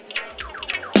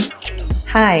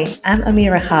Hi, I'm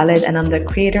Amira Khalid, and I'm the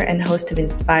creator and host of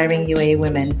Inspiring UAE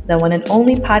Women, the one and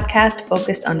only podcast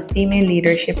focused on female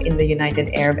leadership in the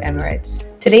United Arab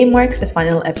Emirates. Today marks the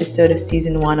final episode of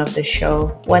season 1 of the show.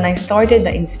 When I started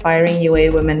the Inspiring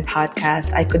UAE Women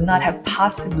podcast, I could not have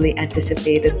possibly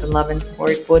anticipated the love and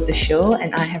support both the show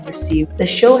and I have received. The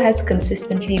show has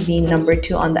consistently been number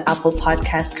 2 on the Apple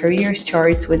Podcast careers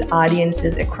charts with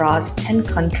audiences across 10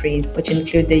 countries, which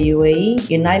include the UAE,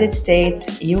 United States,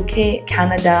 UK,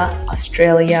 Canada,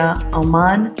 Australia,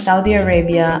 Oman, Saudi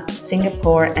Arabia,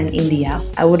 Singapore, and India.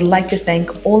 I would like to thank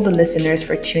all the listeners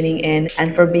for tuning in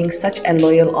and for being such a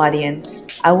loyal audience.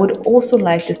 I would also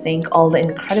like to thank all the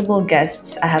incredible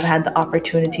guests I have had the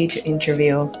opportunity to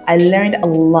interview. I learned a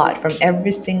lot from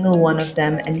every single one of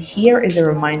them, and here is a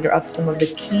reminder of some of the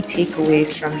key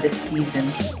takeaways from this season.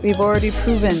 We've already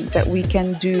proven that we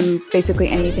can do basically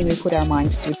anything we put our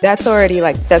minds to. That's already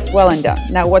that's well and done.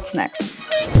 Now what's next?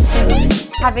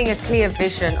 Having a clear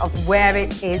vision of where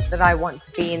it is that I want to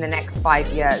be in the next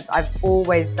 5 years. I've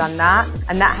always done that,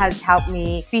 and that has helped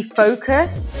me be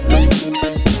focused.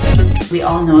 We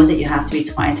all know that you have to be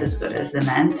twice as good as the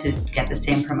men to get the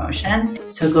same promotion,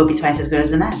 so go be twice as good as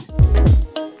the men.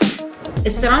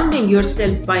 Surrounding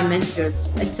yourself by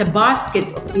mentors. It's a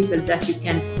basket of people that you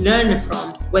can learn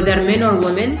from, whether men or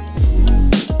women.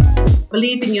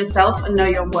 Believe in yourself and know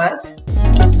your worth.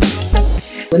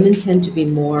 Women tend to be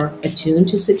more attuned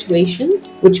to situations,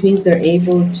 which means they're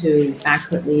able to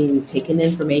accurately take in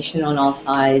information on all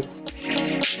sides.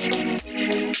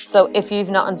 So if you've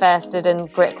not invested in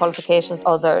great qualifications,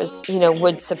 others,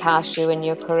 would surpass you in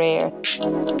your career.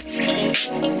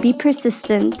 Be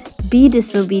persistent, be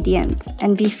disobedient,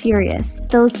 and be furious.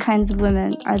 Those kinds of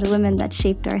women are the women that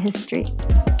shaped our history.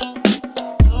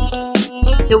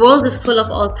 The world is full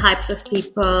of all types of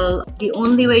people. The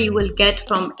only way you will get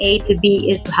from A to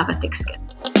B is to have a thick skin.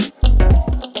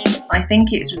 I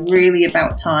think it's really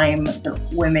about time that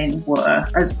women were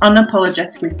as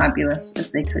unapologetically fabulous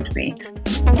as they could be.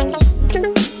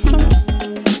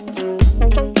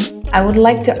 I would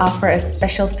like to offer a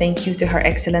special thank you to Her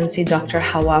Excellency Dr.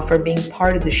 Hawa for being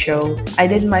part of the show. I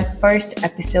did my first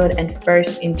episode and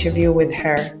first interview with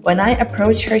her. When I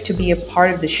approached her to be a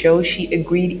part of the show, she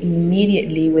agreed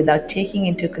immediately without taking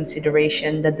into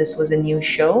consideration that this was a new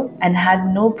show and had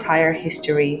no prior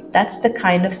history. That's the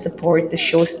kind of support the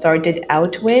show started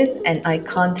out with, and I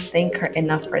can't thank her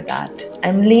enough for that.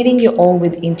 I'm leading you all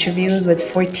with interviews with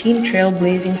 14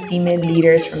 trailblazing female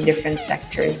leaders from different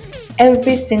sectors.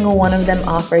 Every single one of them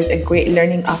offers a great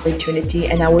learning opportunity,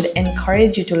 and I would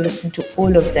encourage you to listen to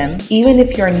all of them, even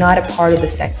if you're not a part of the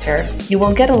sector. You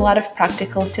will get a lot of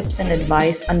practical tips and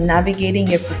advice on navigating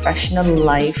your professional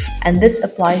life, and this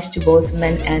applies to both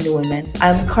men and women.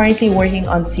 I'm currently working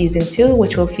on season 2,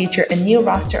 which will feature a new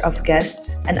roster of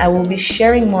guests, and I will be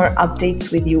sharing more updates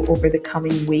with you over the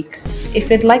coming weeks. If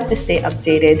you'd like to stay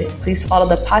updated, please follow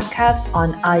the podcast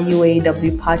on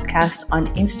IUAW Podcast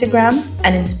on Instagram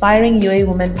and Inspiring UAE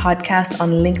Women Podcast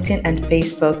on LinkedIn and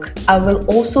Facebook. I will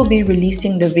also be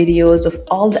releasing the videos of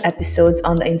all the episodes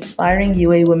on the Inspiring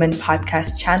UAE Women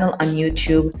Podcast channel on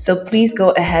YouTube, so please go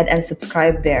ahead and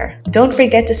subscribe there. Don't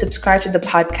forget to subscribe to the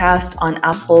podcast on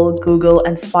Apple, Google,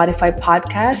 and Spotify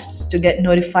podcasts to get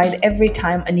notified every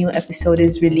time a new episode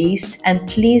is released, and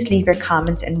please leave your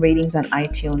comments and ratings on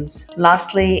iTunes.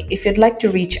 Lastly, if you'd like to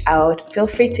reach out, feel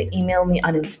free to email me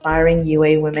on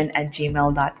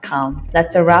inspiringuaewomen@gmail.com.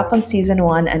 That's a wrap on season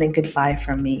 1 and a goodbye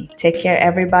from me. Take care,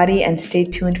 everybody, and stay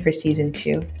tuned for season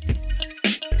 2.